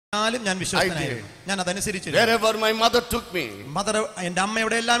Wherever my mother took me,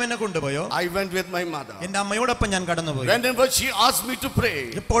 I went with my mother. Whenever she asked me to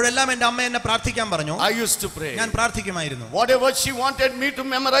pray, I used to pray. Whatever she wanted me to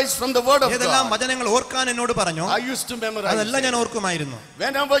memorize from the word of God, I used to memorize.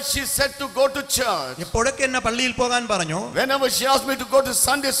 Whenever she said to go to church, whenever she asked me to go to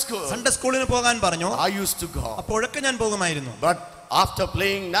Sunday school, I used to go. But after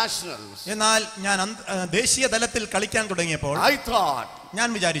playing nationals, I thought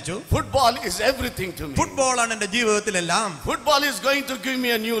football is everything to me. Football is going to give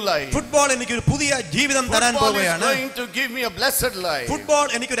me a new life. Football is going to give me a blessed life.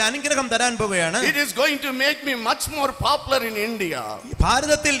 It is going to make me much more popular in India.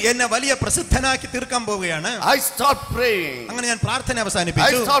 I stopped praying. I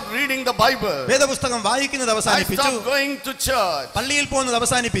stopped reading the Bible. I stopped going to church.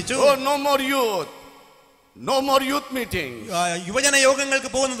 Oh, no more youth. No more youth meetings.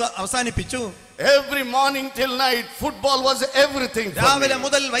 Every morning till night, football was everything for me.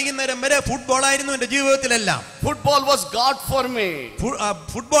 Football was God for me.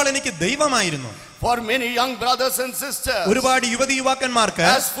 For many young brothers and sisters,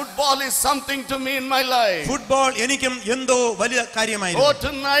 as football is something to me in my life. Oh,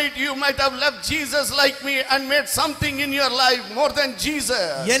 tonight you might have left Jesus like me and made something in your life more than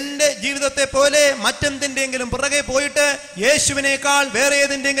Jesus.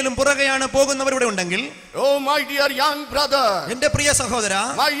 Oh, my dear young brother,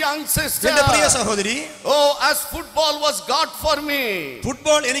 my young sister, oh, as football was God for me,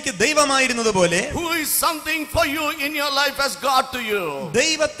 who is something for you in your life as God to you?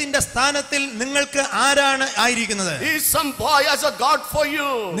 Is some boy as a God for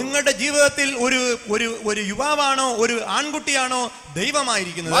you?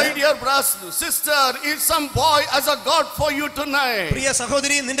 My dear brother, sister, is some boy as a God for you tonight?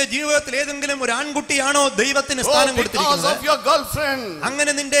 Oh, because of your girlfriend,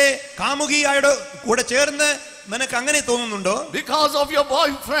 because of your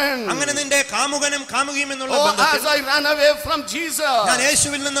boyfriend, oh, as I ran away from Jesus, as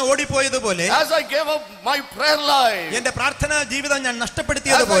I gave up my prayer life, as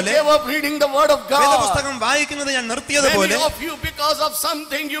I gave up reading the word of God, many of you, because of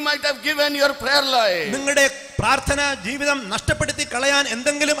something, you might have given your prayer life. The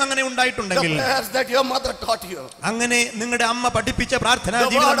prayers that your mother taught you, the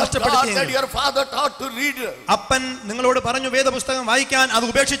word of God that your father taught to read.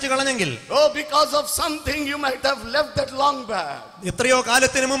 Oh, because of something you might have left that long back.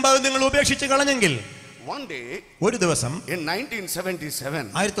 One day, in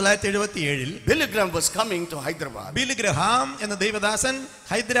 1977, Billy Graham was coming to Hyderabad.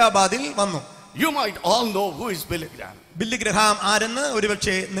 You might all know who is Billy Graham. A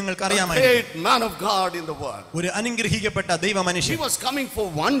great man of God in the world. He was coming for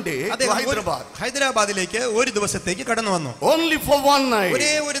one day to Hyderabad. Only for one night.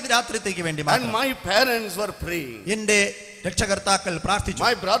 And my parents were praying.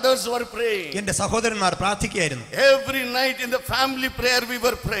 My brothers were praying. Every night in the family prayer we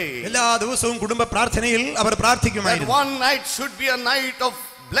were praying. That one night should be a night of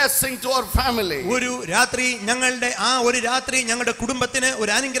blessing to our family.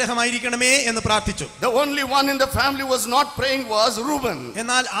 The only one in the family was not praying was Reuben.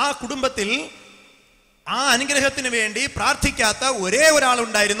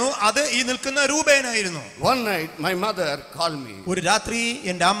 One night my mother called me.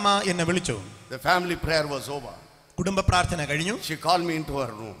 The family prayer was over. She called me into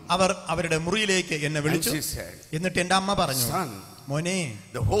her room. And she said, son,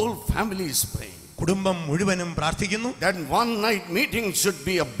 the whole family is praying. That one night meeting should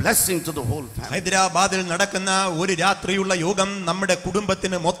be a blessing to the whole family. You are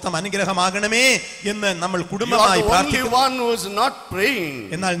the only one who is not praying.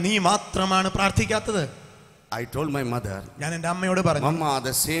 I told my mother, Mama,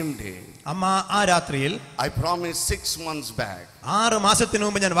 the same day, I promised 6 months back that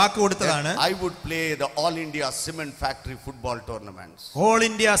I would play the All India Cement Factory football tournaments. All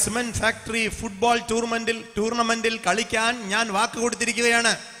India Cement Factory football tournament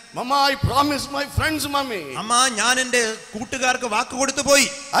Mama, I promised my friends, Mommy.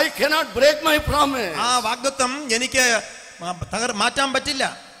 I cannot break my promise.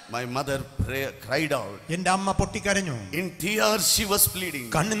 My mother cried out. എൻ്റെ അമ്മ പൊട്ടിക്കരഞ്ഞു. In tears she was pleading.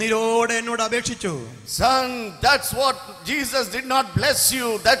 കണ്ണുനീരോടെ എന്നോട് അപേക്ഷിച്ചു. Son, that's what Jesus did not bless you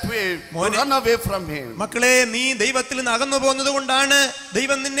that way. Run away from him. മക്കളെ, നീ ദൈവത്തിൽ നിന്ന് അകന്നു പോകുന്നതുകൊണ്ടാണ്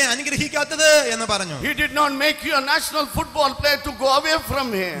ദൈവം നിന്നെ അനുഗ്രഹിക്കാത്തത് എന്ന് പറഞ്ഞു. He did not make you a national football player to go away from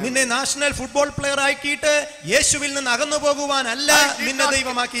him. നിന്നെ നാഷണൽ ഫുട്ബോൾ പ്ലെയർ ആക്കിയിട്ട് യേശുവിൽ നിന്ന് അകന്നു പോകുവാനല്ല നിന്നെ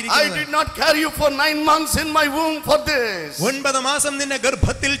ദൈവമാക്കിയിരിക്കുന്നത്. I did not carry you for 9 months in my womb for this. 9 മാസം നിന്നെ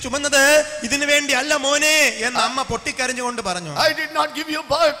ഗർഭത്തിൽ ചുമന്നത് ഇതിനു വേണ്ടി അല്ല മോനെ എന്ന് അമ്മ പൊട്ടിക്കരഞ്ഞുകൊണ്ട് പറഞ്ഞു. I did not give you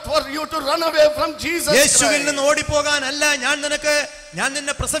birth for you to run away from Jesus. യേശുവിൽ നിന്ന് ഓടിപ്പോകാനല്ല ഞാൻ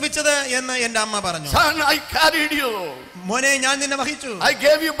നിന്നെ പ്രസവിച്ചത് എന്ന് എൻ്റെ അമ്മ പറഞ്ഞു. Son, I carried you. മോനെ, ഞാൻ നിന്നെ വഹിച്ചു. I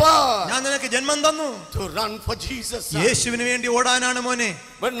gave you birth. ഞാൻ നിനക്ക് ജന്മം തന്നു. To run for Jesus. യേശുവിന് വേണ്ടി ഓടാനാണ് മോനെ,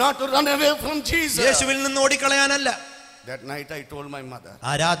 but not to run away from Jesus. യേശുവിൽ നിന്ന് ഓടിക്കളയാനല്ല. That night I told my mother.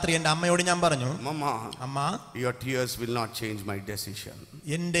 ആ രാത്രി എൻ്റെ അമ്മയോട് ഞാൻ പറഞ്ഞു, Mama, അമ്മ, your tears will not change my decision.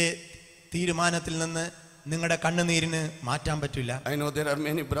 എൻ്റെ തീരുമാനത്തിൽ നിന്ന് നിങ്ങളുടെ കണ്ണുനീരിന് മാറ്റാൻ പറ്റില്ല. I know there are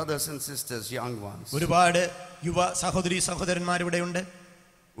many brothers and sisters, young ones, ഒരുപാട് യുവ സഹോദരി സഹോദരന്മാർ ഇവിടെയുണ്ട്,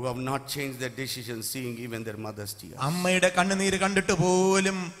 who have not changed their decision seeing even their mother's tears. അമ്മയുടെ കണ്ണുനീര് കണ്ടിട്ട്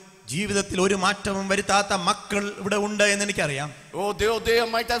പോലും ജീവിതത്തിൽ ഒരു മാറ്റവും വരുത്താത്ത മക്കൾ ഇവിടെ ഉണ്ട് എന്ന് എനിക്കറിയാം. Oh, they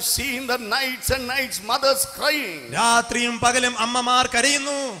might have seen the nights and nights mothers crying. രാത്രിയും പകലും അമ്മമാർ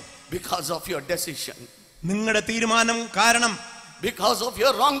കരയുന്നു. Because of your decision. നിങ്ങളുടെ തീരുമാനം കാരണം. Because of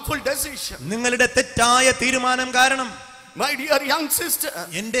your wrongful decision. നിങ്ങളുടെ തെറ്റായ തീരുമാനം കാരണം. My dear young sister,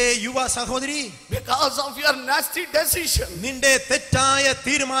 എൻ്റെ യുവ സഹോദരി, because of your nasty decision. നിന്റെ തെറ്റായ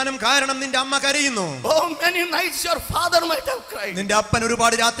തീരുമാനം കാരണം നിന്റെ അമ്മ കരയുന്നു. Oh, many nights your father might have cried. നിന്റെ അപ്പൻ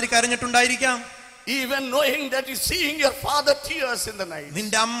ഒരുപാട് രാത്രി കരഞ്ഞിട്ടുണ്ടായിരിക്കാം. Even knowing that he's seeing your father tears in the night.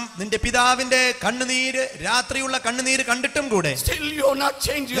 നിന്റെ പിതാവിന്റെ കണ്ണുനീര്, രാത്രിയുള്ള കണ്ണുനീര് കണ്ടിട്ടും കൂടെ still you have not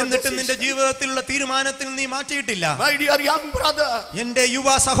changed your എന്നിട്ടും decision. നിന്റെ ജീവിതത്തിലുള്ള തീരുമാനത്തിൽ നീ മാറ്റിയിട്ടില്ല. My dear young brother, എന്റെ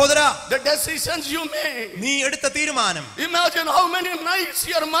യുവ സഹോദര, the decisions you made. നീ എടുത്ത തീരുമാനം. Imagine how many nights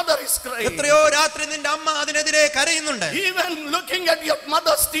your mother is crying. എത്രയോ രാത്രി നിന്റെ അമ്മ അതിനെതിരെ കരയുന്നുണ്ട്. Even looking at your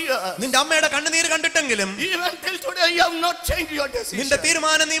mother's tears. നിന്റെ അമ്മയുടെ കണ്ണുനീര് കണ്ടിട്ടെങ്കിലും even till today you have not changed your decision. നിന്റെ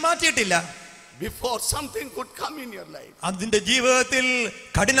തീരുമാനം നീ മാറ്റിയിട്ടില്ല. Before something could come in your life. അതിന്റെ ജീവിതത്തിൽ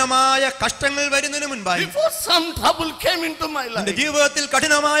കഠിനമായ കഷ്ടങ്ങൾ വരുന്നതിന് മുൻപായി. Before some trouble came into my life. നിന്റെ ജീവിതത്തിൽ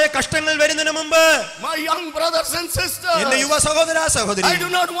കഠിനമായ കഷ്ടങ്ങൾ വരുന്നതിന് മുമ്പ്, my young brothers and sisters, എന്റെ യുവ സഹോദര സഹോദരി, I do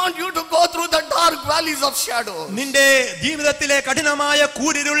not want you to go through the dark valleys of shadow. നിന്റെ ജീവിതത്തിലെ കഠിനമായ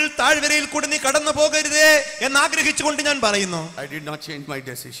കൂരിരുൾ താഴ്വരയിൽ കൂടി നീ കടന്നു പോകരുതേ എന്ന് ആഗ്രഹിച്ചുകൊണ്ട് ഞാൻ പറയുന്നു. I did not change my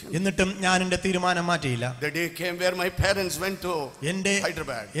decision. എന്നിട്ടും ഞാൻ എന്റെ തീരുമാനം മാറ്റിയില്ല. The day came where my parents went to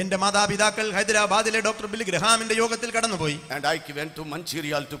Hyderabad. എന്റെ മാതാപിതാക്കൾ ഹൈദരാബാദിലെ ഡോക്ടർ ബിൽ ഗ്രഹാമിന്റെ യോഗത്തിൽ കടന്നുപോയി. And I went to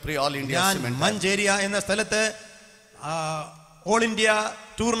Mancherial to pray all India ഞാൻ Synod. മഞ്ചേരിയ എന്ന സ്ഥലത്ത് ഓൾ ഇന്ത്യ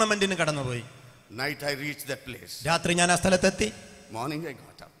ടൂർണമെന്റിന് കടന്നുപോയി. Night I reached that place. രാത്രി ഞാൻ ആ സ്ഥലത്തെത്തി. Morning I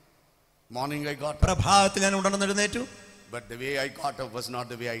got up. പ്രഭാതത്തിൽ ഞാൻ ഉണർന്നെഴുന്നേറ്റു. But the way I got up was not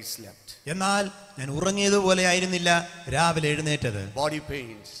the way I slept. എന്നാൽ ഞാൻ ഉറങ്ങിയതുപോലെ ആയിരുന്നില്ല രാവിലെ എഴുന്നേറ്റത്. Body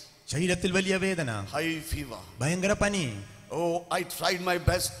pains. ശരീരത്തിൽ വലിയ വേദന. High fever. ഭയങ്കര പനി. Oh, I tried my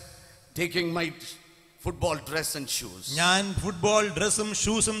best taking my football dress and shoes. ഞാൻ ഫുട്ബോൾ ഡ്രസ്സും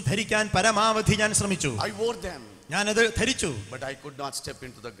ഷൂസും ധരിക്കാൻ പരമാവധി ഞാൻ ശ്രമിച്ചു. I wore them. ഞാനത് ധരിച്ചു. But I could not step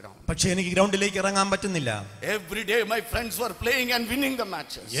into the ground. പക്ഷേ എനിക്ക് ഗ്രൗണ്ടിലേക്ക് ഇറങ്ങാൻ പറ്റുന്നില്ല. Every day my friends were playing and winning the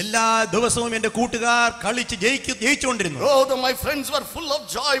matches. എല്ലാ ദിവസവും എൻ്റെ കൂട്ടുകാർ കളിച്ച് ജയിച്ചുകൊണ്ടിരുന്നു. Oh, my friends were full of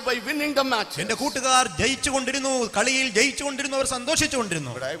joy by winning the matches. എൻ്റെ കൂട്ടുകാർ ജയിച്ചുകൊണ്ടിരുന്നു, കളിയിൽ ജയിച്ചുകൊണ്ടിരുന്നു, അവർ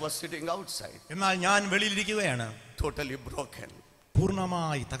സന്തോഷിച്ചുകൊണ്ടിരുന്നു. But I was sitting outside. എന്നാൽ ഞാൻ വെളിയിലിരിക്കുകയാണ്. Totally broken.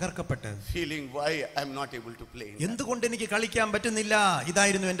 പൂർണ്ണമായി തകർക്കപ്പെട്ട്. Feeling why I am not able to play. എന്തുകൊണ്ട് എനിക്ക് കളിക്കാൻ പറ്റുന്നില്ല,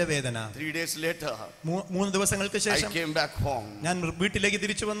 ഇതായിരുന്നു എൻ്റെ വേദന. 3 days later, 3 ദിവസങ്ങൾക്ക് ശേഷം I came back home. ഞാൻ വീട്ടിലേക്ക്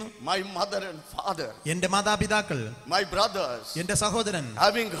തിരിച്ചു വന്നു. My mother and father, എൻ്റെ മാതാപിതാക്കൾ, my brothers, എൻ്റെ സഹോദരൻ,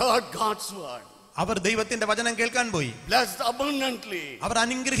 having heard God's word, അവർ ദൈവത്തിന്റെ വചനം കേൾക്കാൻ പോയി. blessed abundantly. Our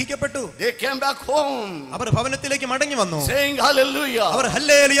അനുഗ്രഹിക്കപ്പെട്ടു. They came back home. അവർ ഭവനത്തിലേക്ക് മടങ്ങി വന്നു. saying hallelujah. അവർ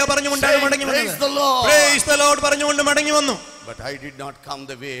ഹല്ലേലൂയ പറഞ്ഞുകൊണ്ടാണ് മടങ്ങി വന്നത്. Praise the Lord. Praise the Lord പറഞ്ഞുകൊണ്ട് മടങ്ങി വന്നു. But I did not come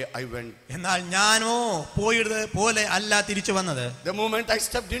the way I went. എന്നാൽ ഞാനോ പോയത് പോലെ അല്ല തിരിച്ചു വന്നത്. The moment I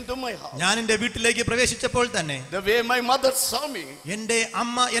stepped into my house, ഞാൻ എൻ്റെ വീട്ടിലേക്ക് പ്രവേശിച്ചപ്പോൾ തന്നെ, the way my mother saw me, എൻ്റെ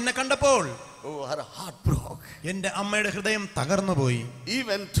അമ്മ എന്നെ കണ്ടപ്പോൾ, oh, her heart broke. എൻ്റെ അമ്മയുടെ ഹൃദയം തകർന്നുപോയി.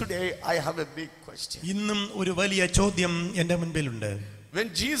 Even today I have a big question. ഇന്നും ഒരു വലിയ ചോദ്യം എൻ്റെ മുൻപിലുണ്ട്. When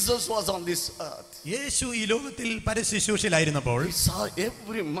Jesus was on this earth, യേശു ഈ ലോകത്തിൽ പരശുശ്രൂഷയിലായിരുന്നപ്പോൾ, he saw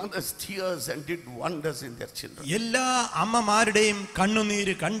every mother's tears and did wonders in their children. എല്ലാ അമ്മമാരുടെയും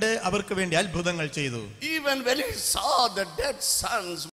കണ്ണുനീര് കണ്ട് അവർക്ക് വേണ്ടി അത്ഭുതങ്ങൾ ചെയ്തു. Even when he saw the dead sons